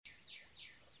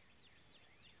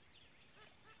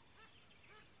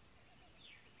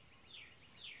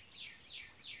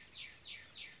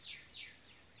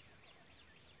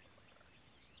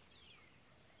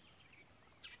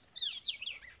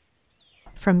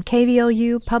From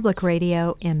KVLU Public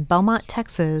Radio in Beaumont,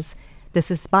 Texas,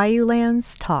 this is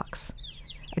Bayoulands Talks,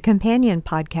 a companion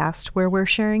podcast where we're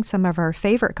sharing some of our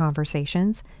favorite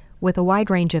conversations with a wide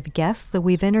range of guests that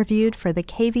we've interviewed for the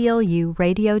KVLU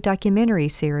radio documentary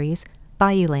series,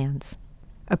 Bayoulands,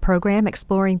 a program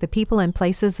exploring the people and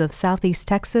places of Southeast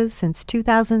Texas since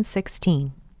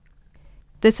 2016.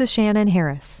 This is Shannon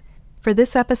Harris. For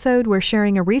this episode, we're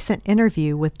sharing a recent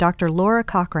interview with Dr. Laura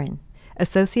Cochran,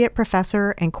 Associate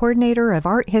Professor and Coordinator of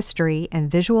Art History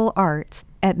and Visual Arts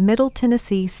at Middle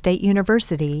Tennessee State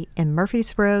University in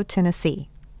Murfreesboro, Tennessee.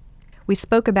 We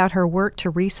spoke about her work to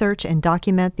research and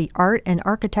document the art and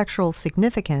architectural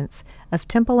significance of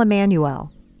Temple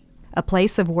Emmanuel, a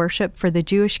place of worship for the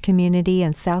Jewish community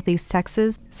in Southeast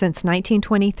Texas since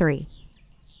 1923.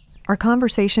 Our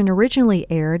conversation originally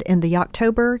aired in the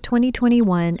October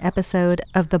 2021 episode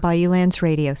of the Bayoulands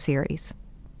radio series.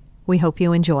 We hope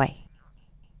you enjoy.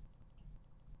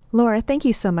 Laura, thank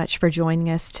you so much for joining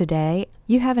us today.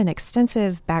 You have an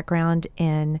extensive background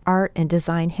in art and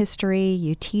design history.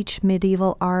 You teach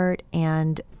medieval art,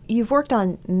 and you've worked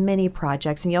on many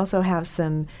projects, and you also have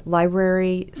some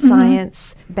library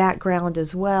science background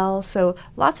as well. So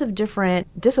lots of different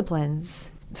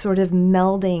disciplines sort of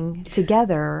melding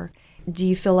together. Do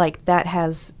you feel like that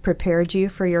has prepared you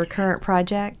for your current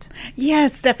project?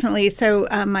 Yes, definitely. So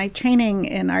my training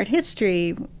in art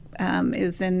history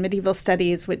is in medieval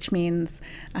studies, which means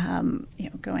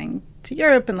going to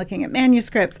Europe and looking at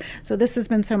manuscripts. So this has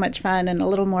been so much fun and a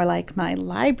little more like my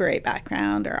library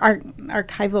background or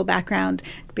archival background,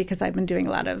 because I've been doing a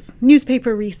lot of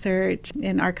newspaper research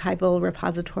in archival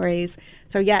repositories.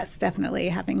 So yes, definitely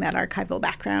having that archival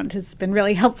background has been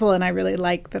really helpful, and I really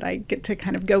like that I get to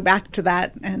kind of go back to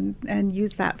that and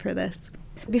use that for this.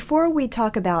 Before we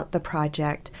talk about the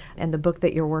project and the book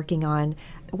that you're working on,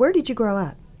 where did you grow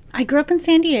up? I grew up in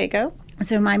San Diego.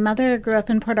 So my mother grew up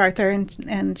in Port Arthur, and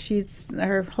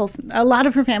a lot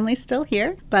of her family's still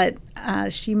here. But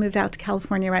she moved out to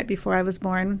California right before I was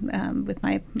born.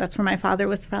 That's where my father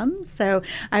was from. So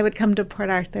I would come to Port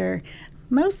Arthur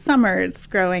most summers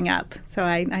growing up. So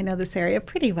I know this area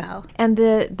pretty well. And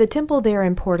the temple there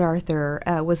in Port Arthur,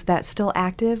 was that still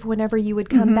active whenever you would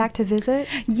come back to visit?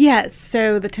 Yes.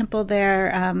 So the temple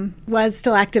there was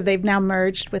still active. They've now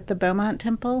merged with the Beaumont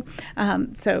Temple.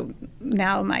 So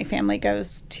now my family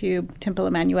goes to Temple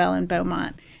Emmanuel in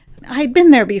Beaumont. I'd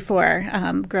been there before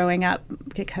growing up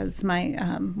because my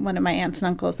one of my aunts and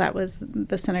uncles, that was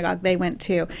the synagogue they went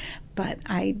to. But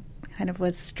I kind of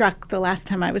was struck the last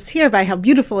time I was here by how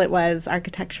beautiful it was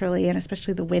architecturally, and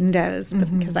especially the windows,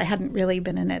 because I hadn't really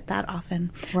been in it that often.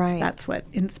 Right. So that's what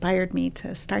inspired me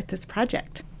to start this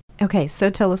project. Okay, so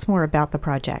tell us more about the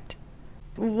project.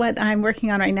 What I'm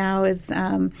working on right now is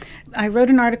I wrote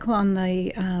an article on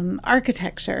the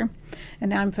architecture, and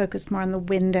now I'm focused more on the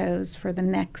windows for the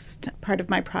next part of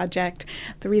my project.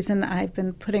 The reason I've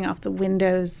been putting off the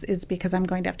windows is because I'm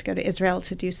going to have to go to Israel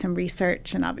to do some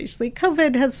research, and obviously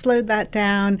COVID has slowed that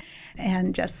down,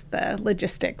 and just the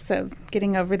logistics of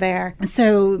getting over there.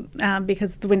 So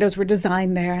because the windows were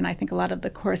designed there, and I think a lot of the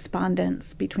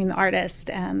correspondence between the artist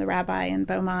and the rabbi in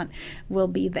Beaumont will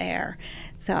be there.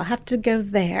 So I'll have to go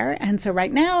there. And so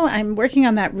right now I'm working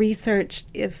on that research.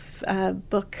 If a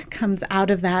book comes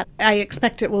out of that, I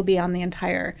expect it will be on the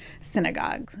entire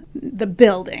synagogue, the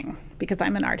building, because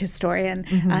I'm an art historian,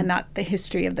 not the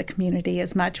history of the community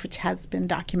as much, which has been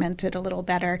documented a little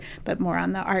better, but more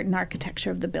on the art and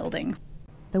architecture of the building.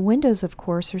 The windows, of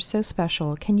course, are so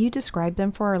special. Can you describe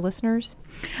them for our listeners?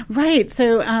 Right.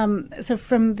 So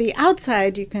from the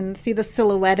outside, you can see the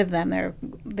silhouette of them.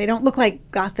 They don't look like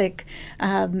Gothic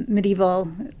medieval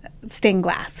stained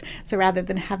glass. So rather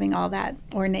than having all that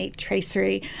ornate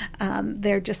tracery,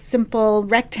 they're just simple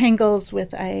rectangles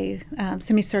with a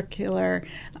semicircular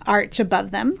arch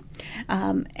above them.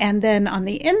 And then on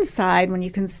the inside, when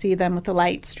you can see them with the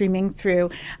light streaming through,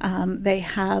 they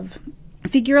have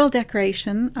figural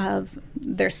decoration of,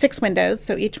 there's 6 windows,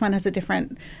 so each one has a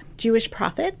different Jewish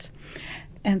prophet.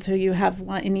 And so you have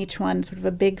one in each one, sort of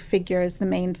a big figure as the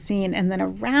main scene, and then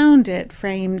around it,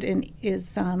 framed in,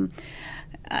 is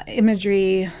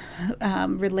imagery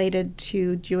related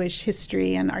to Jewish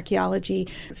history and archaeology,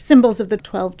 symbols of the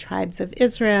 12 tribes of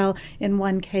Israel, in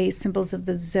one case, symbols of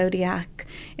the zodiac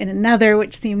in another,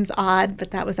 which seems odd,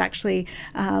 but that was actually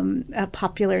a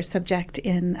popular subject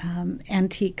in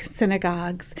antique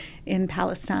synagogues in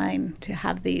Palestine, to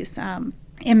have these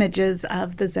images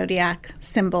of the zodiac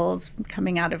symbols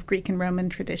coming out of Greek and Roman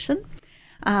tradition.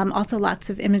 Also lots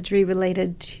of imagery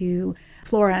related to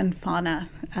flora and fauna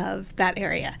of that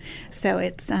area. So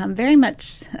it's very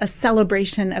much a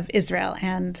celebration of Israel.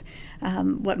 And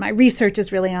what my research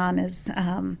is really on is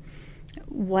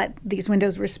what these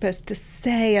windows were supposed to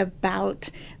say about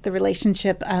the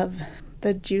relationship of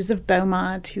the Jews of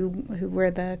Beaumont, who were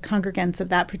the congregants of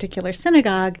that particular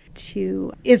synagogue,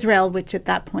 to Israel, which at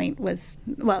that point was,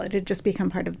 well, it had just become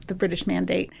part of the British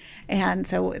Mandate, and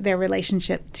so their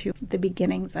relationship to the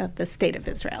beginnings of the State of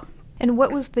Israel. And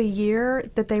what was the year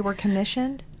that they were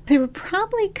commissioned? They were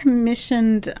probably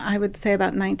commissioned, I would say,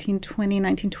 about 1920,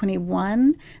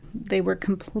 1921. They were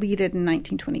completed in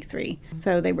 1923.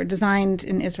 So they were designed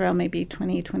in Israel maybe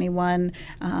 2021,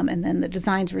 and then the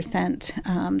designs were sent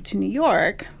to New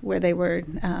York, where they were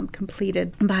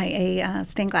completed by a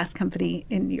stained glass company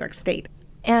in New York State.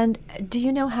 And do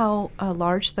you know how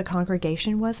large the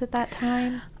congregation was at that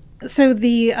time? So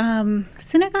the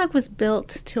synagogue was built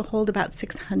to hold about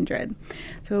 600.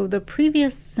 So the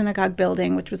previous synagogue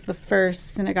building, which was the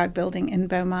first synagogue building in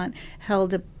Beaumont,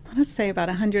 held, I want to say, about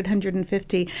 100,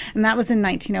 150. And that was in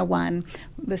 1901,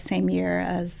 the same year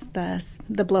as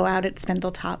the blowout at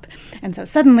Spindletop. And so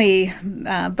suddenly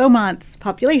Beaumont's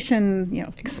population,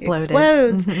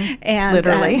 explodes. Mm-hmm. And,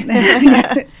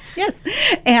 literally. Yes.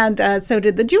 And so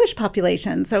did the Jewish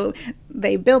population. So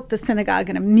they built the synagogue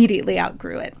and immediately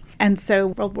outgrew it. And so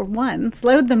World War I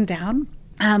slowed them down.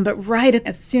 But right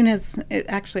as soon as, it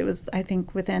was, I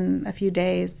think, within a few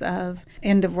days of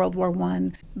end of World War I,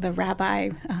 the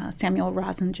rabbi, Samuel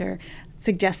Rosinger,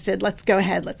 suggested, let's go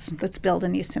ahead, let's build a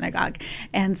new synagogue.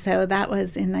 And so that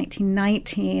was in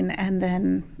 1919, and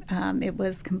then it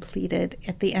was completed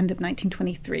at the end of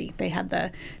 1923. They had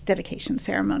the dedication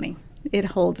ceremony. It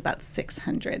holds about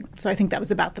 600. So I think that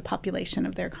was about the population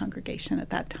of their congregation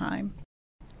at that time.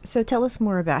 So tell us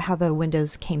more about how the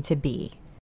windows came to be.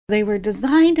 They were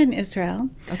designed in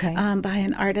Israel by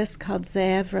an artist called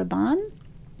Ze'ev Rabban,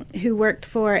 who worked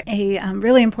for a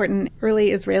really important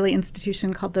early Israeli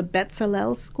institution called the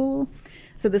Bezalel School.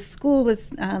 So the school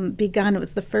was begun. It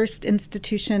was the first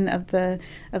institution of the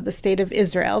state of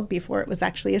Israel before it was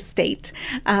actually a state,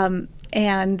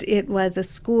 and it was a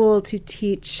school to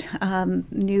teach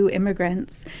new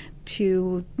immigrants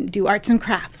to do arts and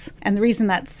crafts. And the reason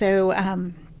that's so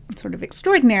sort of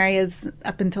extraordinary is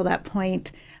up until that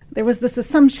point, there was this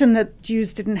assumption that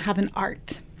Jews didn't have an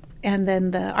art. And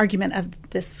then the argument of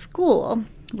this school,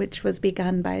 which was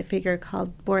begun by a figure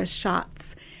called Boris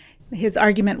Schatz, his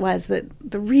argument was that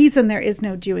the reason there is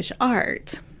no Jewish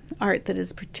art that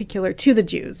is particular to the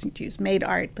Jews made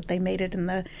art, but they made it in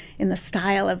the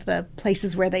style of the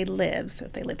places where they live. So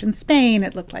if they lived in Spain,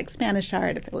 it looked like Spanish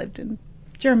art. If they lived in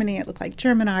Germany, it looked like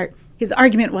German art. His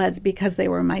argument was because they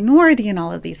were a minority in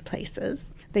all of these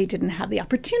places, they didn't have the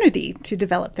opportunity to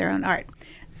develop their own art.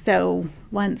 So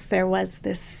once there was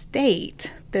this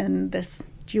state, then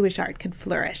this Jewish art could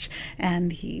flourish,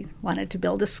 and he wanted to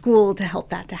build a school to help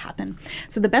that to happen.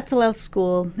 So the Bezalel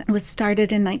School was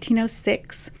started in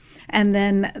 1906, and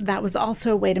then that was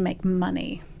also a way to make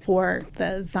money for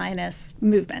the Zionist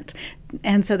movement,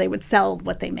 and so they would sell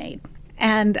what they made.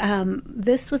 And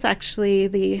this was actually,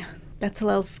 the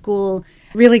Bezalel School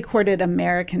really courted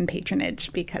American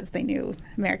patronage because they knew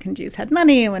American Jews had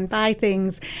money and would buy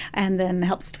things and then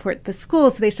help support the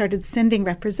school. So they started sending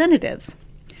representatives.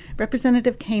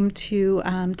 Representative came to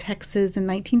Texas in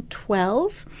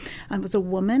 1912. It was a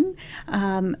woman,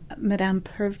 Madame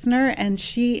Pervsner, and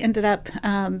she ended up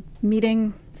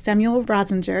meeting Samuel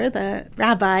Rosinger, the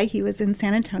rabbi. He was in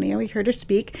San Antonio. He heard her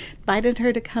speak, invited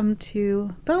her to come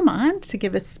to Beaumont to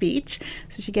give a speech.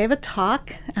 So she gave a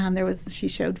talk. She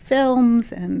showed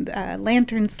films and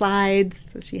lantern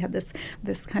slides. So she had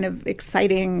this kind of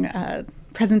exciting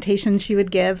presentation she would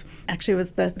give. Actually, it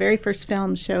was the very first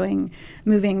film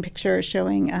moving picture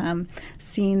showing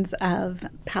scenes of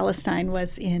Palestine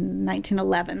was in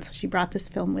 1911. So she brought this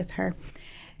film with her.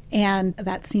 And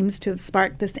that seems to have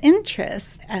sparked this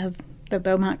interest of the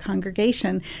Beaumont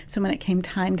congregation. So when it came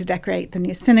time to decorate the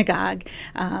new synagogue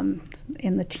in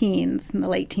the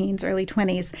late teens, early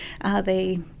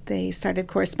 20s, they started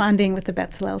corresponding with the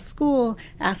Bezalel School,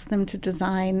 asked them to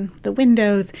design the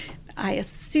windows. I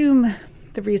assume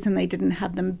the reason they didn't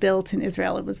have them built in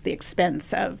Israel, it was the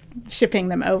expense of shipping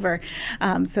them over.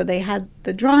 So they had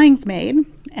the drawings made,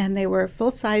 and they were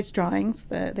full-size drawings.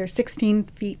 They're 16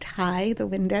 feet high, the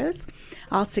windows,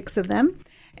 all 6 of them.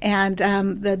 And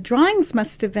the drawings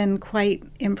must have been quite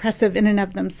impressive in and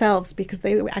of themselves because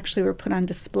they actually were put on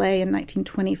display in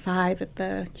 1925 at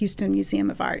the Houston Museum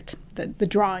of Art. The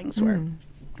drawings were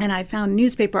And I found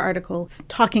newspaper articles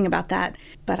talking about that,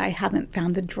 but I haven't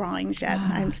found the drawings yet.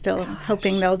 I'm still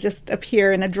hoping they'll just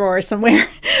appear in a drawer somewhere,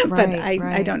 but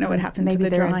I don't know what happened to the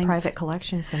Maybe drawings. they're in private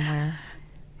collection somewhere.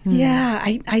 Yeah,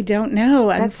 I don't know.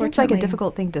 That seems like a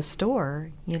difficult thing to store,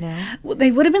 you know? Well,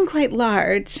 they would have been quite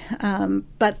large,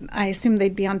 but I assume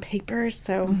they'd be on paper,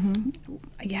 so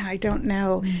yeah, I don't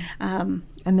know.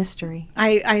 A mystery.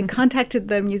 I contacted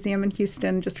the museum in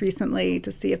Houston just recently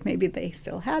to see if maybe they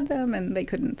still had them, and they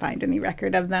couldn't find any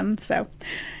record of them, so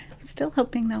I'm still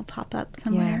hoping they'll pop up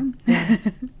somewhere. Yeah.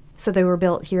 So they were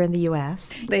built here in the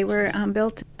U.S.? They were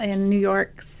built in New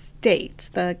York State.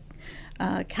 The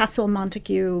Castle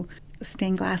Montague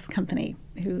Stained Glass Company,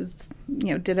 who's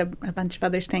did a bunch of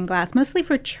other stained glass, mostly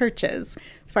for churches.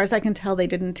 As far as I can tell, they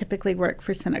didn't typically work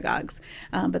for synagogues,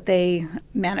 but they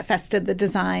manifested the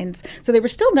designs. So they were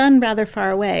still done rather far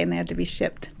away, and they had to be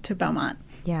shipped to Beaumont.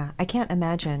 Yeah, I can't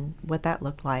imagine what that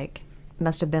looked like.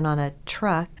 Must have been on a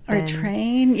truck. Or a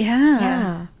train,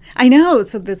 yeah. I know.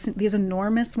 So these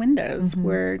enormous windows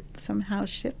were somehow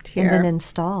shipped here. And then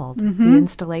installed. The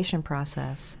installation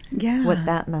process. Yeah. What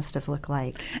that must have looked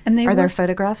like. And are there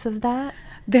photographs of that?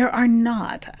 There are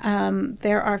not.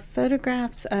 There are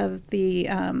photographs of the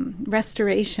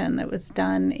restoration that was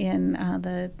done in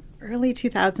the early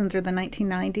 2000s or the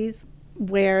 1990s,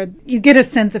 where you get a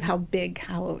sense of how big,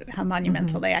 how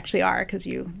monumental they actually are, because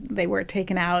they were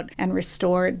taken out and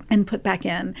restored and put back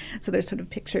in. So there's sort of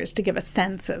pictures to give a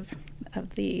sense of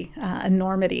the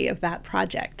enormity of that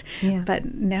project. Yeah.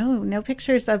 But no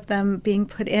pictures of them being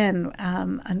put in.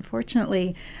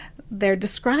 Unfortunately, they're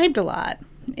described a lot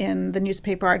in the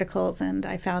newspaper articles, and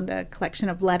I found a collection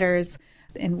of letters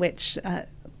in which at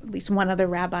least one other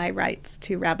rabbi writes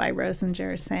to Rabbi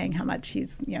Rosinger saying how much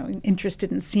he's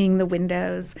interested in seeing the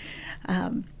windows.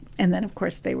 And then, of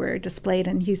course, they were displayed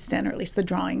in Houston, or at least the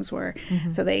drawings were.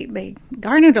 So they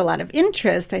garnered a lot of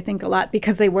interest, I think a lot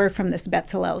because they were from this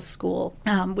Bezalel school,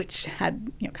 which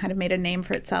had kind of made a name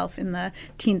for itself in the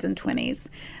teens and 20s.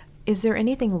 Is there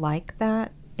anything like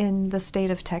that in the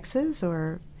state of Texas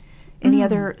or any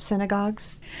other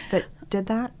synagogues that did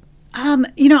that?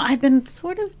 I've been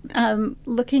sort of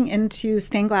looking into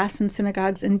stained glass in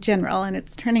synagogues in general, and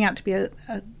it's turning out to be an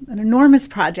enormous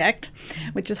project,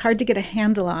 which is hard to get a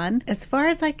handle on. As far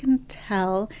as I can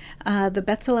tell, the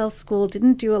Bezalel School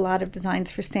didn't do a lot of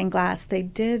designs for stained glass. They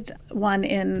did one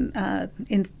in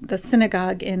the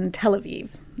synagogue in Tel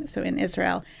Aviv, so in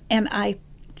Israel. And I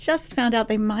just found out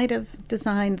they might have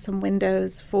designed some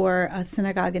windows for a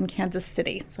synagogue in Kansas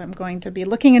City. So I'm going to be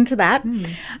looking into that.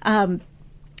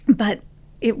 But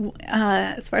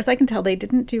as far as I can tell, they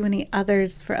didn't do any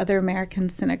others for other American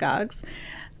synagogues.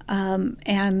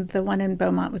 And the one in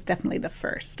Beaumont was definitely the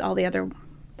first. All the other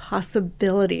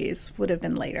possibilities would have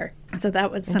been later. So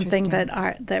that was something that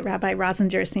Rabbi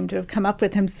Rosinger seemed to have come up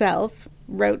with himself,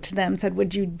 wrote to them, said,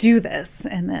 would you do this?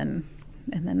 And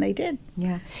then they did.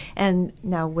 Yeah. And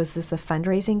now, was this a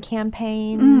fundraising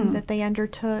campaign that they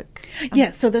undertook?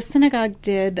 Yes. So the synagogue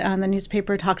did. The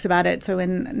newspaper talks about it. So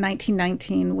in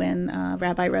 1919, when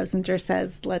Rabbi Rosinger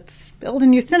says, let's build a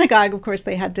new synagogue, of course,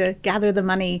 they had to gather the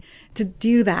money to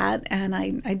do that. And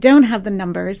I don't have the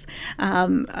numbers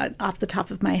off the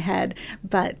top of my head,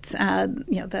 but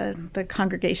the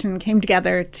congregation came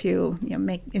together to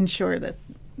ensure that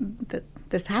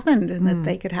this happened and that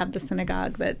they could have the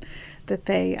synagogue that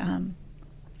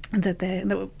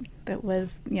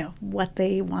was what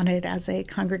they wanted as a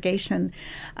congregation.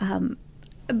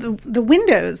 The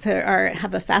windows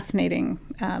have a fascinating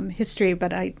history,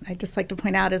 but I just like to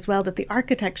point out as well that the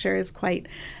architecture is quite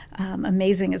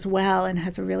amazing as well and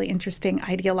has a really interesting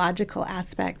ideological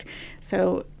aspect.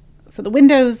 So the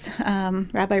windows,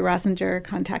 Rabbi Rosinger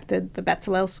contacted the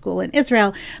Bezalel School in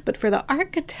Israel, but for the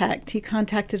architect, he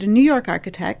contacted a New York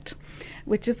architect,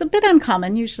 which is a bit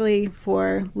uncommon. Usually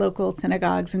for local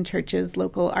synagogues and churches,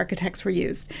 local architects were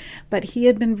used. But he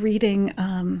had been reading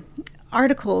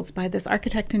articles by this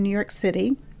architect in New York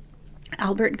City,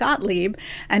 Albert Gottlieb,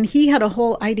 and he had a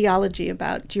whole ideology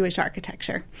about Jewish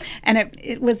architecture. And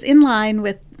it was in line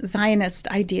with Zionist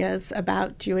ideas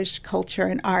about Jewish culture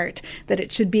and art, that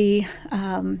it should be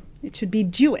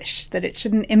Jewish, that it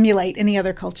shouldn't emulate any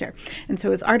other culture. And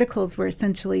so his articles were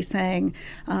essentially saying,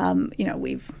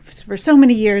 for so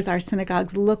many years our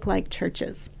synagogues look like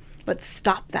churches. Let's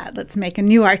stop that. Let's make a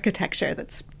new architecture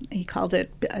he called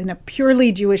it in a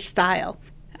purely Jewish style.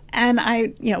 And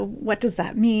what does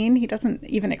that mean? He doesn't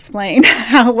even explain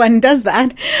how one does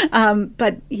that.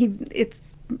 But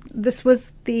this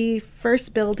was the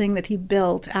first building that he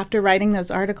built after writing those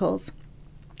articles.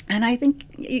 And I think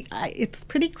it's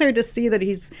pretty clear to see that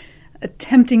he's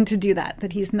attempting to do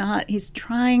that he's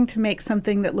trying to make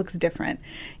something that looks different.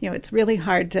 It's really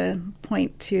hard to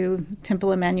point to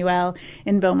Temple Emmanuel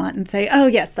in Beaumont and say, oh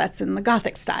yes, that's in the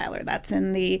Gothic style, or that's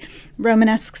in the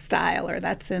Romanesque style, or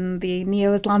that's in the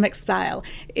Neo-Islamic style.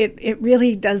 It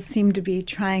really does seem to be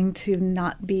trying to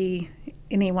not be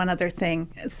any one other thing.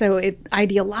 So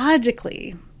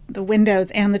ideologically, the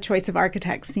windows and the choice of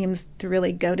architects seems to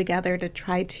really go together to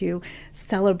try to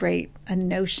celebrate a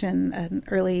notion, an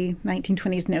early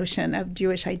 1920s notion of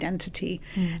Jewish identity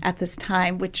at this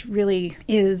time, which really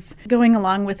is going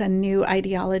along with a new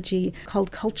ideology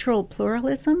called cultural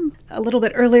pluralism. A little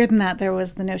bit earlier than that, there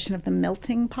was the notion of the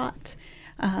melting pot.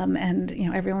 And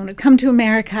everyone would come to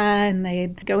America and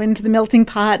they'd go into the melting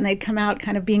pot and they'd come out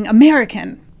kind of being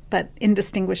American, but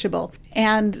indistinguishable.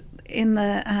 And in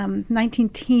the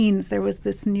 19-teens, there was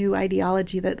this new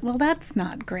ideology that, well, that's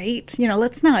not great.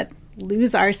 Let's not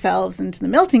lose ourselves into the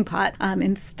melting pot.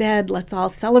 Instead, let's all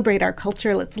celebrate our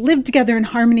culture. Let's live together in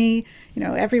harmony.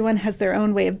 Everyone has their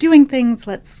own way of doing things.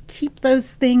 Let's keep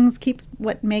those things, keep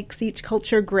what makes each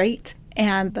culture great.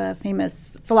 And the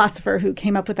famous philosopher who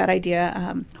came up with that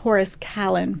idea, Horace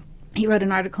Kallen, he wrote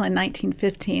an article in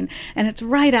 1915, and it's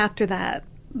right after that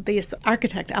this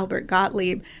architect, Albert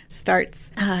Gottlieb,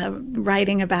 starts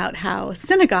writing about how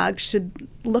synagogues should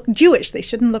look Jewish. They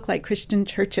shouldn't look like Christian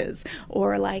churches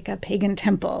or like a pagan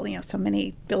temple. So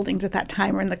many buildings at that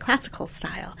time were in the classical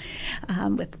style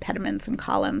with pediments and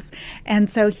columns. And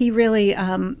so he really,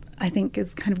 I think,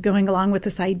 is kind of going along with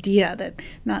this idea that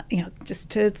not, just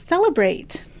to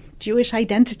celebrate Jewish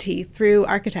identity through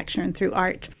architecture and through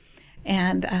art.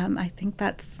 And I think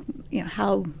that's,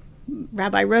 how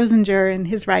Rabbi Rosinger in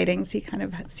his writings,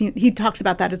 he talks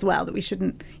about that as well, that we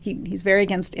shouldn't, he's very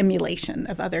against emulation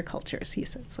of other cultures. He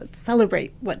says, let's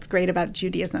celebrate what's great about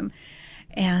Judaism.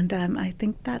 And I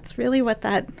think that's really what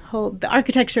the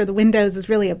architecture of the windows is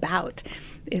really about,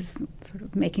 is sort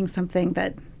of making something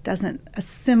that doesn't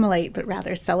assimilate, but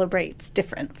rather celebrates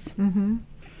difference. Mm-hmm.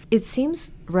 It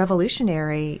seems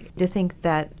revolutionary to think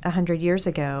that 100 years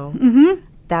ago,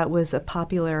 that was a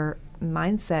popular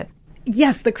mindset.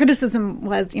 Yes, the criticism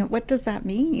was, what does that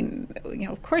mean?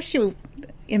 Of course you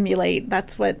emulate.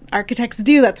 That's what architects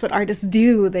do. That's what artists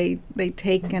do. They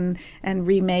take and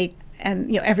remake,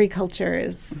 and every culture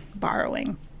is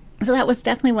borrowing. So that was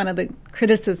definitely one of the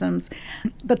criticisms.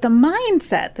 But the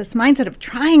mindset, this mindset of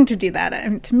trying to do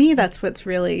that, to me, that's what's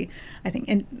really, I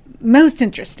think, most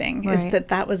interesting, is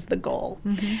that was the goal.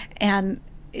 Mm-hmm. And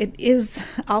it is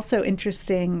also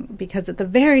interesting because at the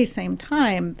very same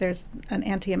time, there's an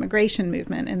anti-immigration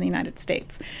movement in the United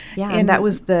States. Yeah, and that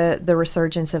was the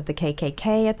resurgence of the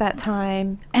KKK at that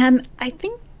time. And I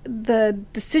think the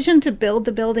decision to build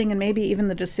the building, and maybe even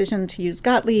the decision to use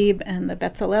Gottlieb and the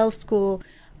Bezalel School,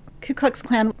 Ku Klux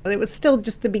Klan, it was still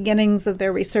just the beginnings of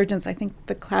their resurgence. I think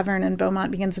the Clavern in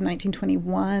Beaumont begins in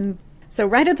 1921. So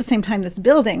right at the same time, this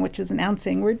building, which is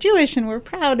announcing we're Jewish and we're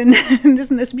proud and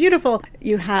isn't this beautiful,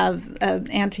 you have an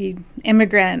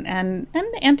anti-immigrant and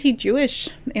anti-Jewish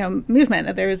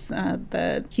movement. There's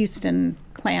the Houston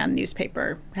Klan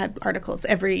newspaper had articles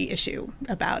every issue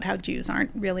about how Jews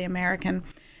aren't really American.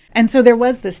 And so there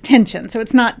was this tension. So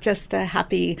it's not just a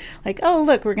happy, like, oh,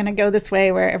 look, we're going to go this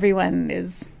way where everyone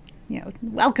is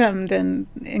welcomed and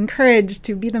encouraged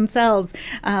to be themselves.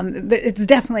 It's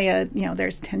definitely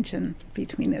there's tension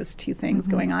between those two things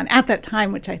going on at that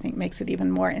time, which I think makes it even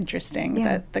more interesting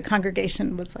that the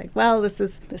congregation was like, well, this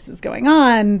is going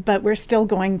on, but we're still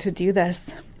going to do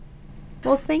this.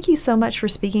 Well, thank you so much for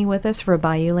speaking with us for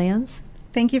Bayou Lands.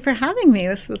 Thank you for having me.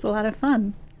 This was a lot of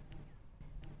fun.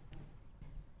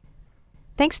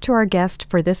 Thanks to our guest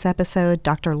for this episode,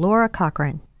 Dr. Laura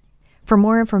Cochran. For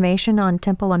more information on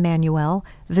Temple Emmanuel,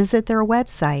 visit their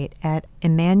website at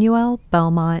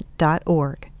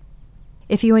emmanuelbeaumont.org.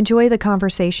 If you enjoy the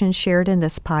conversations shared in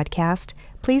this podcast,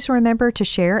 please remember to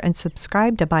share and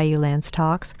subscribe to Bayou Lands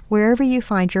Talks wherever you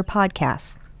find your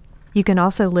podcasts. You can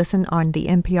also listen on the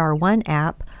NPR One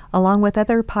app, along with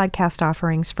other podcast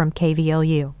offerings from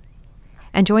KVLU.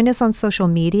 And join us on social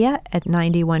media at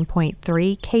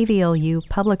 91.3 KVLU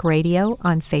Public Radio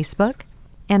on Facebook,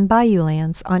 and Bayou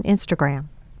Lands on Instagram.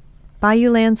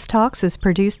 Bayou Lands Talks is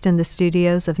produced in the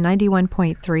studios of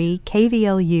 91.3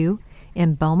 KVLU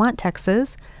in Beaumont,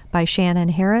 Texas, by Shannon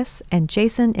Harris and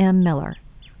Jason M. Miller.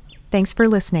 Thanks for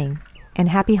listening, and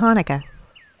Happy Hanukkah.